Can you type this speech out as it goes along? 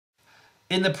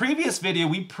In the previous video,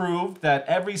 we proved that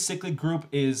every cyclic group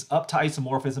is up to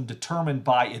isomorphism determined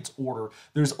by its order.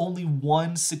 There's only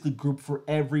one cyclic group for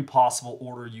every possible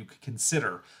order you could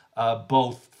consider,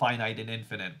 both finite and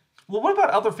infinite. Well, what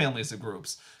about other families of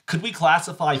groups? Could we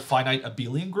classify finite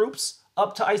abelian groups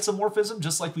up to isomorphism,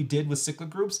 just like we did with cyclic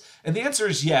groups? And the answer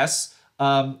is yes.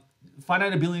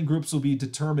 Finite abelian groups will be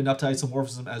determined up to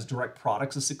isomorphism as direct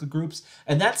products of cyclic groups,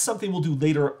 and that's something we'll do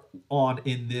later on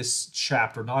in this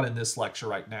chapter, not in this lecture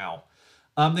right now.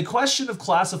 The question of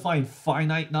classifying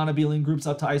finite non-abelian groups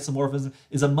up to isomorphism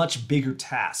is a much bigger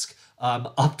task.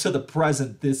 Up to the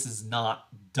present, this is not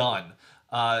done.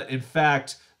 In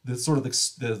fact, the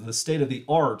state of the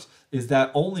art is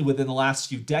that only within the last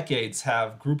few decades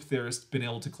have group theorists been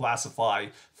able to classify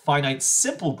finite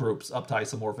simple groups up to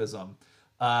isomorphism.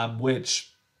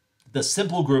 Which the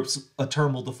simple groups, a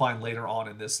term we'll define later on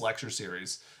in this lecture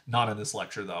series, not in this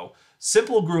lecture though.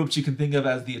 Simple groups you can think of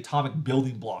as the atomic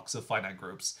building blocks of finite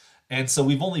groups. And so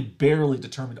we've only barely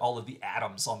determined all of the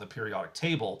atoms on the periodic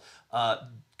table.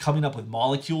 Coming up with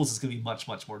molecules is going to be much,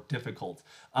 much more difficult.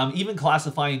 Even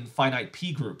classifying finite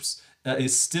P groups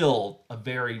is still a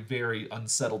very, very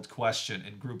unsettled question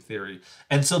in group theory.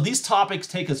 And so these topics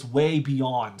take us way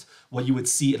beyond what you would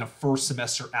see in a first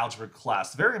semester algebra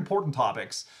class. Very important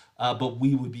topics, but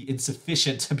we would be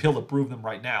insufficient to be able to prove them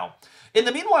right now. In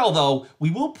the meanwhile, though, we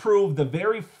will prove the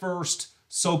very first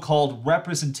so-called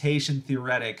representation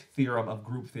theoretic theorem of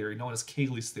group theory, known as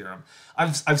Cayley's theorem.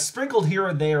 I've sprinkled here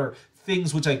and there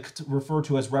things which I refer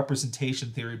to as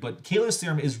representation theory, but Cayley's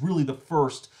theorem is really the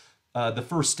first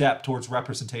step towards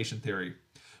representation theory,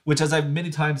 which, as I've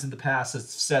many times in the past has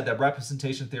said, that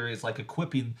representation theory is like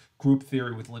equipping group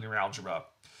theory with linear algebra.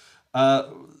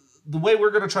 The way we're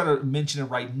going to try to mention it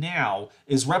right now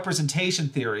is representation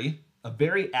theory, a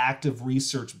very active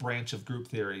research branch of group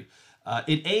theory.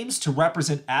 It aims to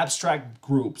represent abstract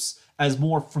groups as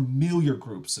more familiar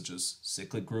groups, such as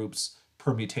cyclic groups,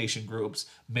 permutation groups,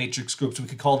 matrix groups. We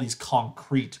could call these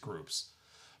concrete groups.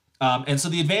 And so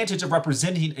the advantage of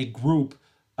representing a group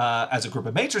as a group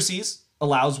of matrices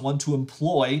allows one to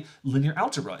employ linear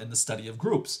algebra in the study of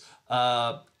groups.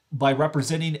 By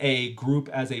representing a group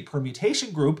as a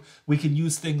permutation group, we can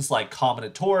use things like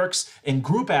combinatorics and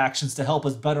group actions to help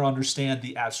us better understand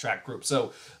the abstract group.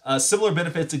 So similar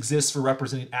benefits exist for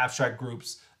representing abstract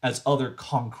groups as other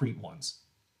concrete ones.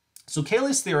 So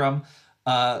Cayley's theorem,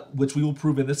 which we will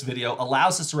prove in this video,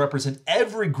 allows us to represent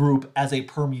every group as a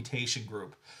permutation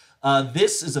group.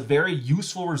 This is a very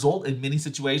useful result in many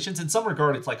situations. In some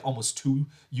regard, it's like almost too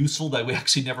useful that we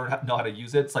actually never know how to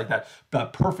use it. It's like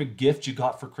that perfect gift you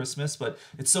got for Christmas, but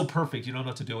it's so perfect you don't know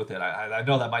what to do with it. I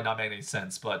know that might not make any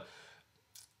sense, but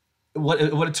what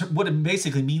it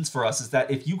basically means for us is that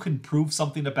if you can prove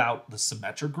something about the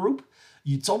symmetric group,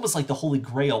 it's almost like the Holy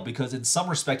Grail, because in some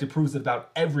respect it proves it about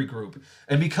every group.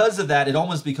 And because of that, it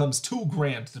almost becomes too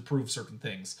grand to prove certain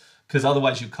things, because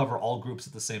otherwise you cover all groups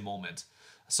at the same moment.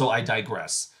 So I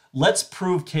digress. Let's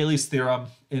prove Cayley's theorem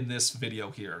in this video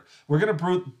here. We're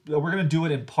gonna do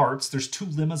it in parts. There's two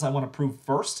lemmas I want to prove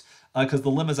first, because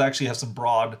the lemmas actually have some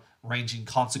broad-ranging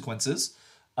consequences.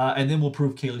 And then we'll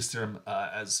prove Cayley's theorem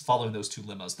as following those two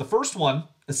lemmas. The first one,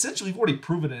 essentially, we've already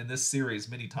proven it in this series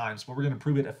many times, but we're going to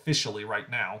prove it officially right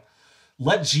now.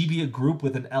 Let G be a group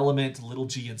with an element little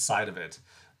g inside of it.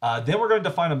 Then we're going to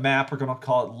define a map. We're going to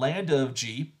call it lambda of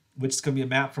G, which is going to be a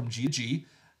map from G to G.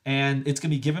 And it's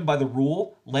going to be given by the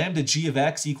rule lambda G of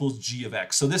X equals G of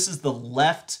X. So this is the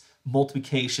left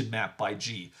multiplication map by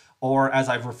G. Or as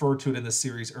I've referred to it in the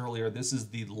series earlier, this is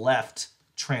the left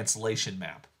translation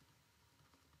map.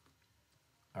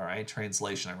 All right,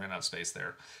 translation, I ran out of space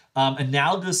there.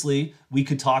 Analogously, we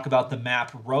could talk about the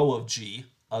map rho of G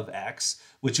of X,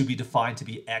 which would be defined to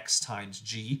be X times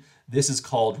G. This is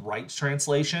called right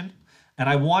translation. And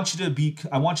I want you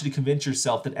to convince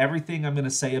yourself that everything I'm going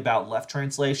to say about left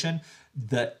translation,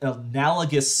 the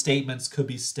analogous statements could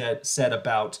be said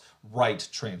about right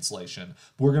translation.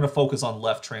 But we're going to focus on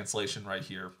left translation right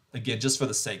here. Again, just for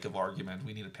the sake of argument,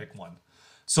 we need to pick one.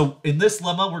 So in this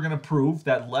lemma, we're going to prove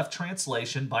that left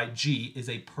translation by G is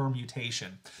a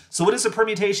permutation. So what is a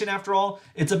permutation after all?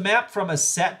 It's a map from a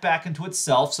set back into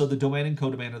itself, so the domain and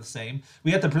codomain are the same.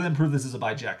 We have to then prove this is a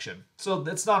bijection. So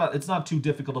it's not too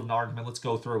difficult of an argument. Let's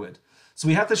go through it. So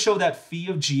we have to show that phi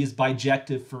of G is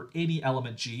bijective for any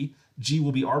element G. G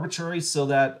will be arbitrary, so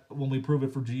that when we prove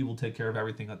it for G, we'll take care of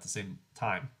everything at the same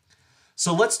time.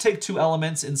 So let's take two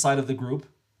elements inside of the group,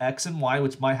 X and Y,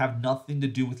 which might have nothing to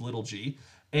do with little g.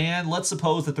 And let's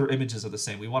suppose that their images are the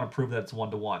same. We want to prove that it's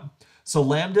 1-to-1. So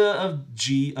lambda of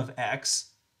G of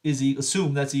X is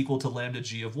assume that's equal to lambda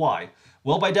G of Y.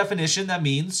 Well, by definition, that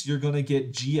means you're going to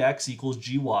get gx equals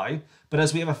gy. But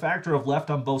as we have a factor of left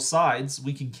on both sides,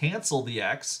 we can cancel the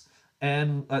x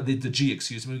and the g,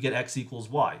 excuse me, we get x equals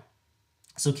y.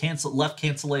 So left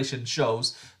cancellation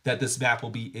shows that this map will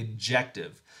be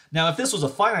injective. Now, if this was a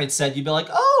finite set, you'd be like,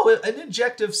 oh, an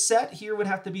injective set here would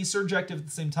have to be surjective at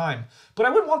the same time. But I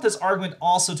would want this argument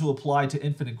also to apply to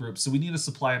infinite groups, so we need to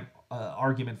supply an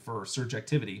argument for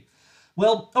surjectivity.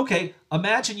 Well, okay,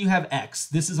 imagine you have x.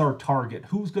 This is our target.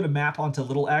 Who's going to map onto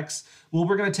little x? Well,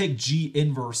 we're going to take g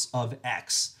inverse of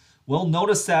x. Well,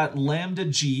 notice that lambda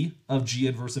g of g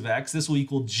inverse of x, this will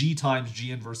equal g times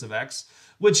g inverse of x,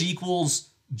 which equals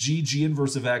g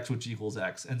inverse of x, which equals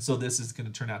x. And so this is going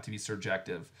to turn out to be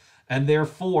surjective. And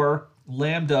therefore,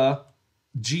 lambda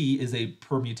g is a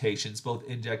permutation. It's both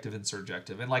injective and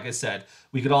surjective. And like I said,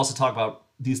 we could also talk about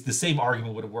these. The same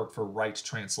argument would have worked for right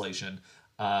translation,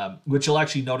 which you'll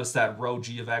actually notice that rho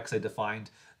g of x I defined.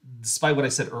 Despite what I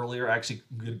said earlier, I actually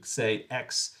could say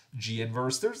x g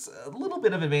inverse. There's a little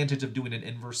bit of advantage of doing an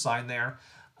inverse sign there.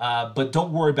 But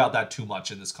don't worry about that too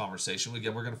much in this conversation.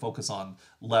 Again, we're going to focus on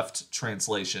left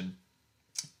translation.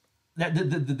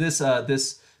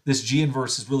 This G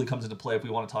inverse really comes into play if we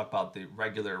want to talk about the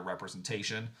regular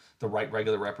representation, the right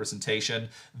regular representation.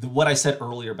 What I said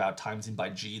earlier about timesing by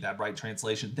G, that right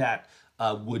translation, that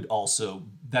would also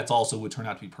turn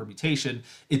out to be permutation.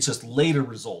 It's just later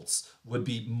results would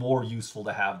be more useful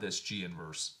to have this G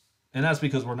inverse, and that's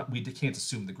because we can't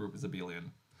assume the group is abelian.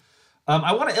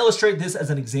 I want to illustrate this as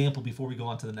an example before we go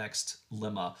on to the next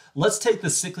lemma. Let's take the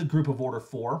cyclic group of order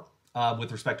 4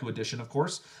 with respect to addition, of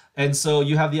course. And so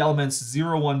you have the elements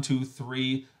 0, 1, 2,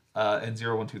 3, and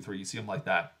 0, 1, 2, 3. You see them like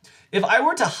that. If I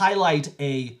were to highlight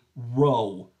a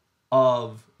row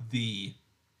of the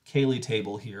Cayley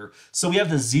table here, so we have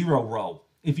the 0 row.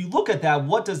 If you look at that,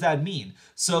 what does that mean?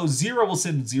 So 0 will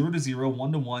send 0 to 0,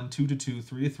 1 to 1, 2 to 2,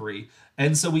 3 to 3.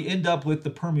 And so we end up with the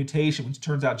permutation, which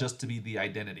turns out just to be the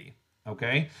identity.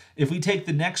 Okay, if we take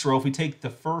the next row, if we take the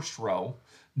first row,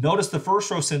 notice the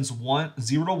first row sends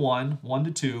 0 to 1, 1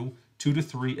 to 2, 2 to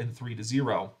 3, and 3 to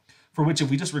 0. For which if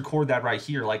we just record that right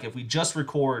here, like if we just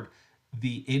record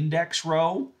the index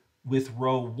row with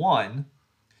row 1,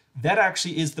 that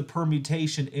actually is the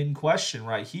permutation in question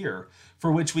right here,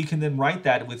 for which we can then write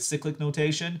that with cyclic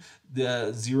notation.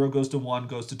 The 0 goes to 1,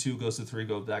 goes to 2, goes to 3,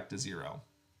 goes back to 0.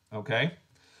 Okay?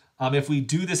 If we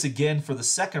do this again for the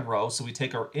second row, so we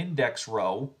take our index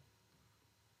row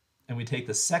and we take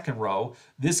the second row,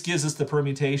 this gives us the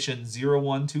permutation 0,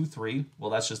 1, 2, 3.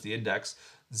 Well, that's just the index.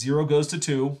 0 goes to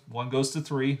 2, 1 goes to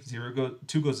 3,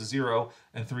 2 goes to 0,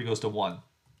 and 3 goes to 1.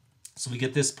 So we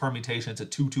get this permutation. It's a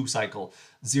 2-2 cycle.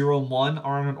 0 and 1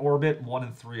 are on an orbit, 1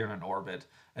 and 3 are on an orbit.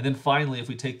 And then finally, if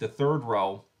we take the third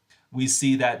row, we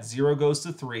see that 0 goes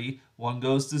to 3, 1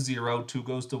 goes to 0, 2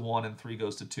 goes to 1, and 3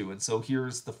 goes to 2. And so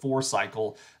here's the 4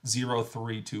 cycle, 0,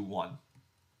 3, 2, 1.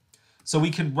 So we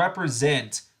can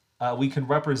represent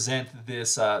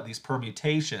this these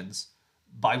permutations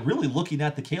by really looking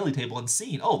at the Cayley table and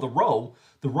seeing, oh,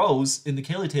 the rows in the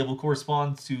Cayley table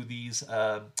correspond to these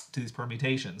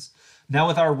permutations. Now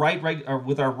with our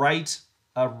right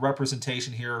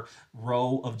representation here,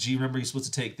 row of G, remember you're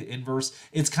supposed to take the inverse.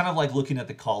 It's kind of like looking at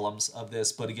the columns of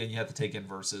this, but again, you have to take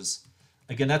inverses.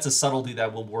 Again, that's a subtlety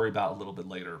that we'll worry about a little bit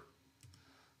later.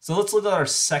 So let's look at our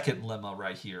second lemma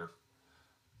right here.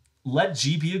 Let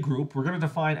G be a group. We're going to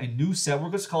define a new set. We're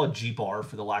going to call it G bar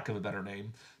for the lack of a better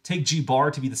name. Take G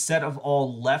bar to be the set of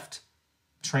all left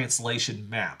translation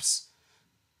maps.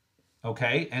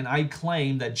 Okay, and I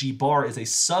claim that G bar is a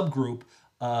subgroup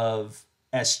of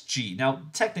SG. Now,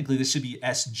 technically, this should be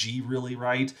SG, really,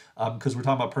 right? Because we're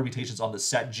talking about permutations on the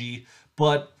set G.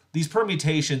 But these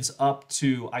permutations up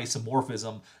to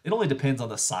isomorphism, it only depends on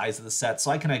the size of the set.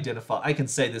 So I can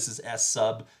say this is S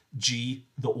sub G,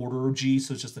 the order of G,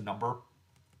 so it's just a number.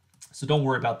 So don't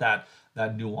worry about that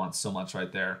nuance so much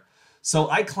right there. So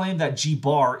I claim that G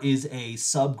bar is a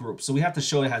subgroup. So we have to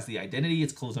show it has the identity.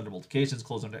 It's closed under multiplications, it's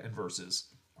closed under inverses.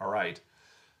 All right.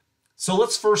 So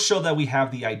let's first show that we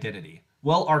have the identity.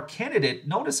 Well, our candidate,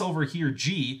 notice over here,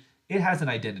 G, it has an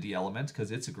identity element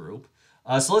because it's a group.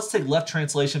 So let's take left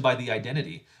translation by the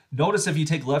identity. Notice if you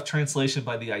take left translation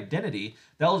by the identity,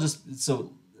 that'll just,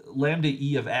 so lambda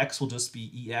E of X will just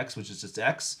be EX, which is just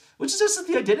X, which is just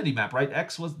the identity map, right?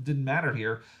 X didn't matter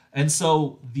here. And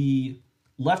so the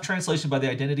left translation by the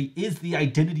identity is the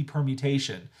identity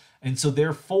permutation. And so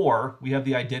therefore, we have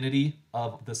the identity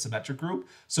of the symmetric group.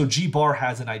 So G bar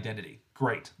has an identity.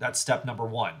 Great. That's step number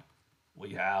 1.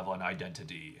 We have an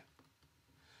identity.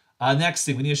 Next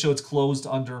thing, we need to show it's closed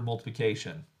under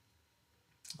multiplication.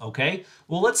 Okay,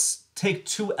 well, let's take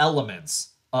 2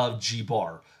 elements of G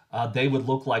bar. they would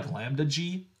look like lambda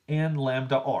G and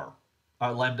lambda R,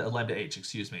 lambda H,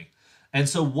 excuse me. And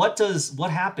so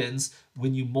what happens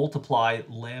when you multiply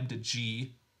lambda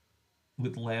G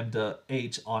with lambda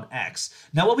H on X?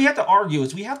 Now what we have to argue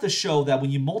is we have to show that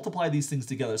when you multiply these things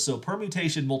together, so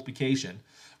permutation, multiplication,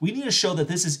 we need to show that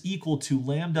this is equal to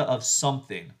lambda of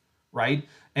something, right?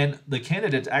 And the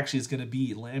candidate actually is going to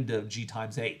be lambda of G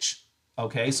times H.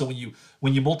 Okay, so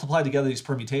when you multiply together these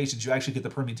permutations, you actually get the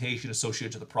permutation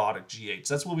associated to the product GH.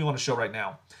 That's what we want to show right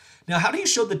now. Now, how do you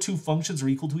show the two functions are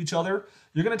equal to each other?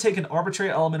 You're going to take an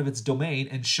arbitrary element of its domain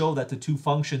and show that the two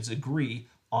functions agree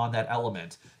on that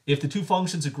element. If the two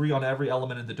functions agree on every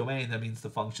element in the domain, that means the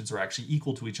functions are actually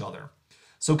equal to each other.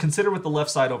 So consider with the left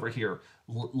side over here,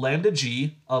 lambda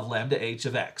G of lambda H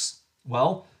of X.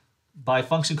 Well, by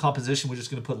function composition, we're just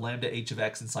going to put lambda H of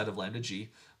X inside of lambda G.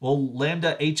 Well,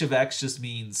 lambda H of X just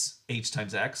means H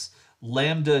times X.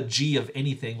 Lambda G of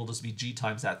anything will just be G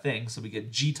times that thing. So we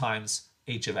get G times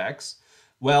H of X.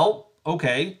 Well,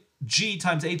 okay, G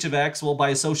times H of X, well,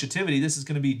 by associativity, this is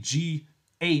going to be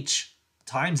GH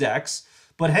times X.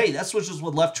 But hey, that's just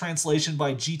what left translation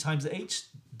by G times H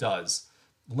does.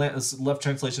 Left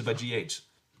translation by GH.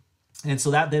 And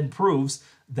so that then proves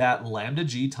that lambda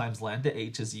G times lambda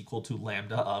H is equal to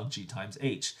lambda of G times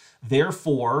H.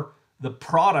 Therefore, the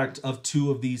product of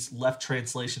two of these left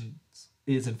translations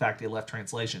is in fact a left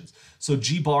translation. So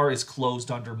G bar is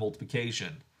closed under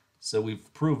multiplication. So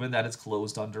we've proven that it's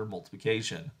closed under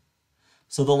multiplication.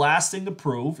 So the last thing to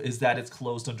prove is that it's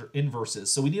closed under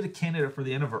inverses. So we need a candidate for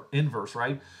the inverse,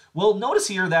 right? Well, notice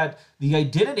here that the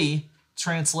identity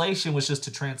translation was just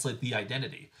to translate the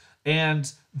identity.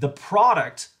 And the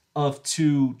product of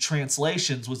two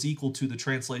translations was equal to the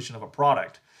translation of a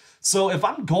product. So if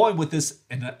I'm going with this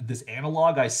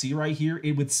analog I see right here,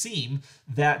 it would seem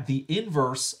that the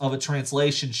inverse of a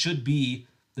translation should be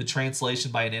the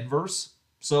translation by an inverse.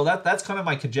 So that's kind of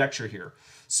my conjecture here.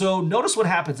 So notice what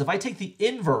happens if I take the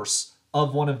inverse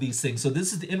of one of these things. So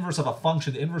this is the inverse of a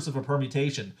function, the inverse of a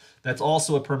permutation. That's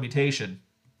also a permutation.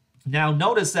 Now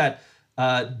notice that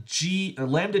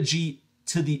lambda G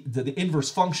to the inverse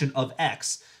function of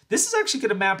X. This is actually going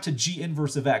to map to G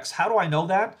inverse of X. How do I know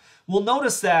that? Well,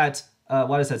 notice that,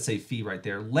 why does that say phi right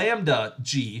there? Lambda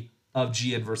G of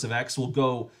G inverse of X will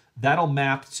go, that'll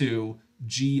map to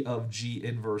G of G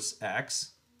inverse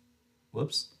X.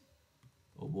 Whoops.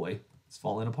 Oh boy, it's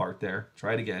falling apart there.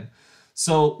 Try it again.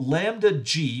 So lambda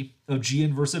G of G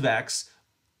inverse of X,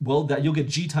 well, that you'll get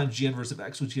G times G inverse of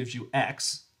X, which gives you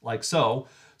X, like so.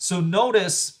 So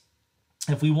notice,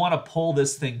 if we want to pull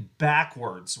this thing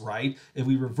backwards, right? If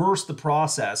we reverse the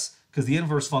process, because the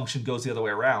inverse function goes the other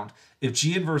way around, if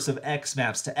G inverse of X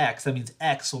maps to X, that means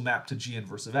X will map to G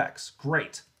inverse of X.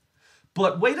 Great.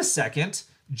 But wait a second.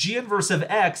 G inverse of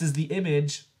X is the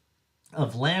image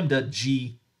of lambda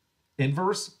G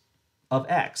inverse of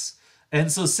X.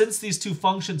 And so since these two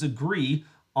functions agree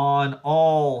on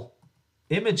all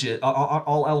images,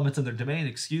 all elements in their domain,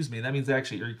 excuse me, that means they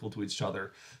actually are equal to each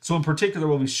other. So in particular,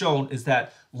 what we've shown is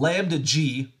that lambda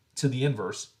G to the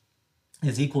inverse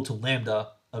is equal to lambda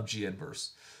of G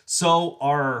inverse. So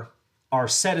our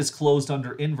set is closed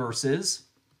under inverses,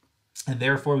 and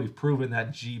therefore we've proven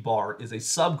that G bar is a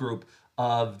subgroup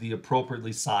of the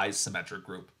appropriately sized symmetric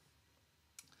group.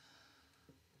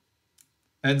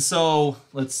 And so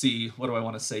let's see, what do I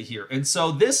want to say here? And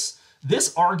so this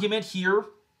argument here,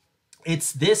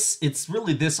 it's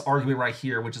really this argument right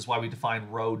here, which is why we define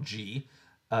rho G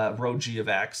of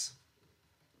X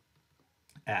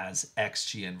as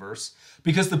XG inverse.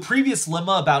 Because the previous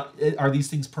lemma about are these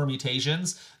things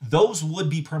permutations, those would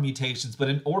be permutations, but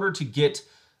in order to get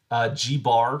G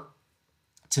bar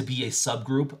to be a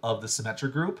subgroup of the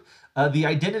symmetric group, the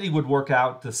identity would work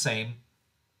out the same.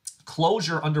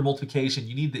 Closure under multiplication,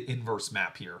 you need the inverse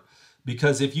map here.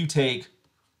 Because if you take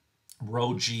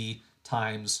rho G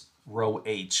times rho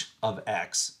H of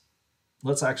X,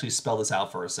 let's actually spell this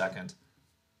out for a second.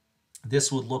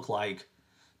 This would look like,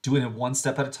 doing it one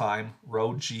step at a time,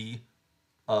 rho G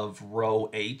of rho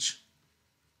H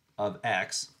of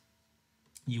X.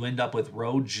 You end up with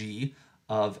rho G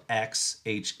of X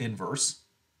H inverse.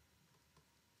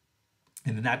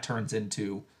 And then that turns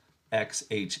into X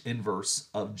H inverse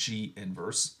of G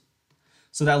inverse.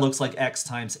 So that looks like X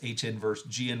times H inverse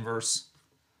G inverse,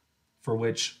 for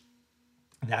which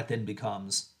that then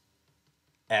becomes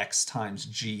X times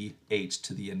G H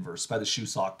to the inverse by the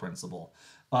Shusok principle,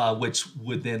 which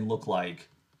would then look like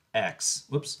X.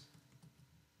 Whoops.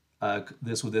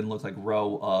 This would then look like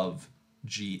rho of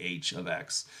GH of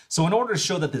X. So in order to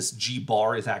show that this G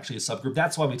bar is actually a subgroup,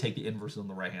 that's why we take the inverse on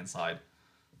the right-hand side,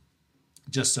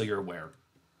 just so you're aware.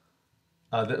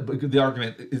 The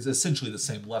argument is essentially the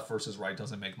same. Left versus right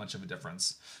doesn't make much of a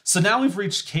difference. So now we've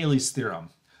reached Cayley's theorem,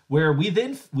 where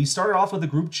we started off with a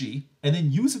group G, and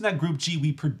then using that group G,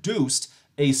 we produced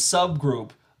a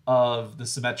subgroup of the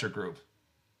symmetric group.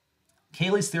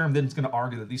 Cayley's theorem then is going to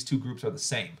argue that these two groups are the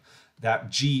same, that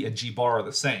G and G bar are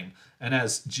the same. And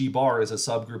as G bar is a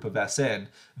subgroup of Sn,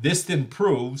 this then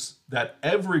proves that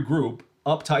every group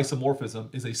up to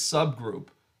isomorphism is a subgroup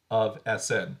of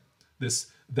Sn.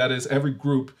 That is, every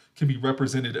group can be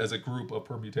represented as a group of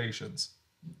permutations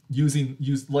using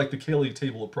like the Cayley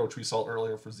table approach we saw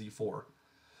earlier for Z4.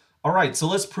 All right, so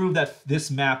let's prove that this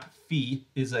map phi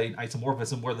is an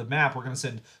isomorphism, where the map, we're going to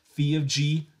send phi of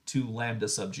G to lambda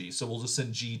sub G. So we'll just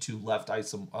send G to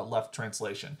left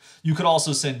translation. You could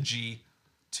also send G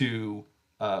to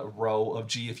rho of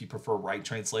G if you prefer right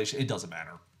translation. It doesn't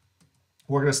matter.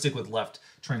 We're going to stick with left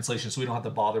translation so we don't have to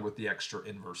bother with the extra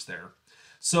inverse there.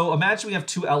 So imagine we have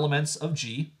two elements of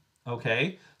G,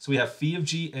 okay? So we have phi of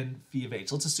G and phi of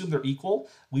H. Let's assume they're equal.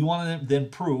 We want to then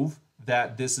prove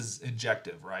that this is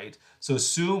injective, right? So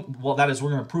assume, well, that is, we're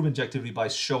going to prove injectivity by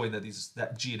showing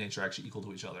that G and H are actually equal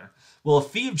to each other. Well, if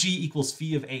phi of G equals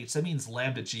phi of H, that means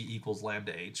lambda G equals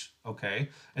lambda H, okay?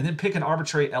 And then pick an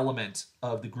arbitrary element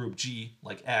of the group G,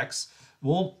 like X.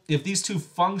 Well, if these two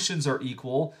functions are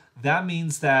equal, that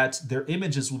means that their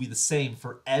images will be the same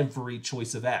for every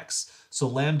choice of X. So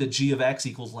lambda G of X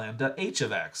equals lambda H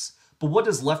of X. But what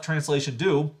does left translation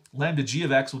do? Lambda G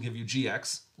of X will give you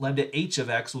GX. Lambda H of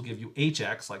X will give you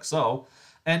HX, like so.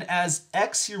 And as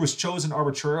X here was chosen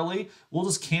arbitrarily, we'll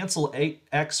just cancel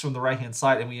X from the right-hand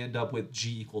side and we end up with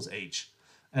G equals H.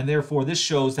 And therefore, this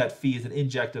shows that phi is an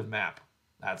injective map.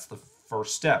 That's the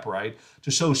first step, right?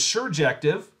 To show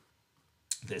surjective,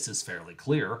 this is fairly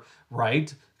clear,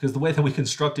 right? Because the way that we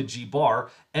constructed G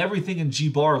bar, everything in G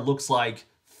bar looks like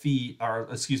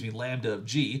lambda of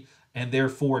G, and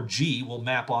therefore G will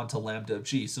map onto lambda of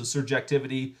G. So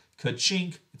surjectivity,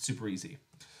 ka-chink, it's super easy.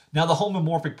 Now the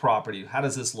homomorphic property, how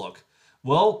does this look?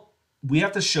 Well, we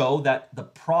have to show that the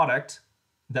product,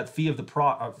 that phi of a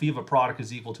product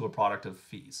is equal to a product of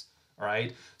phis, all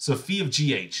right? So phi of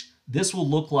GH, this will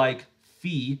look like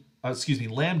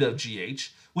lambda of GH,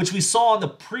 which we saw in the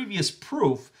previous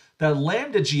proof that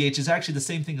lambda GH is actually the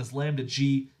same thing as lambda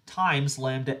G times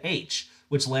lambda H,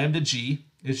 which lambda G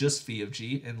is just phi of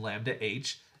G and lambda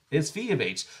H is phi of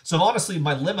H. So honestly,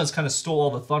 my lemmas kind of stole all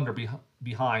the thunder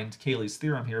behind Cayley's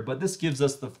theorem here, but this gives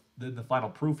us the final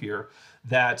proof here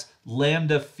that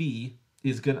lambda phi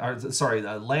is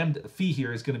lambda phi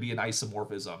here is going to be an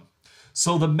isomorphism.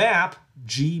 So the map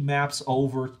G maps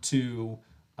over to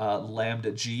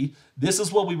lambda G. This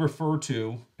is what we refer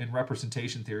to in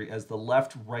representation theory as the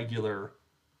left regular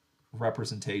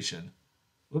representation.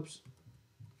 Whoops.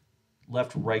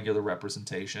 Left regular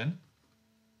representation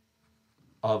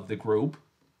of the group.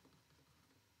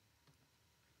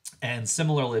 And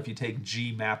similarly, if you take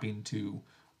G mapping to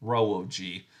rho of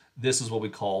G, this is what we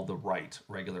call the right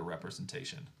regular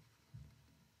representation.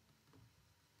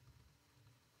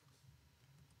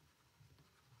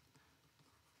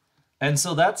 And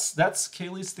so that's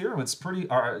Cayley's theorem. It's pretty,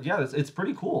 it's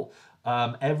pretty cool.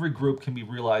 Every group can be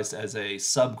realized as a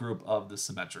subgroup of the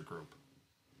symmetric group.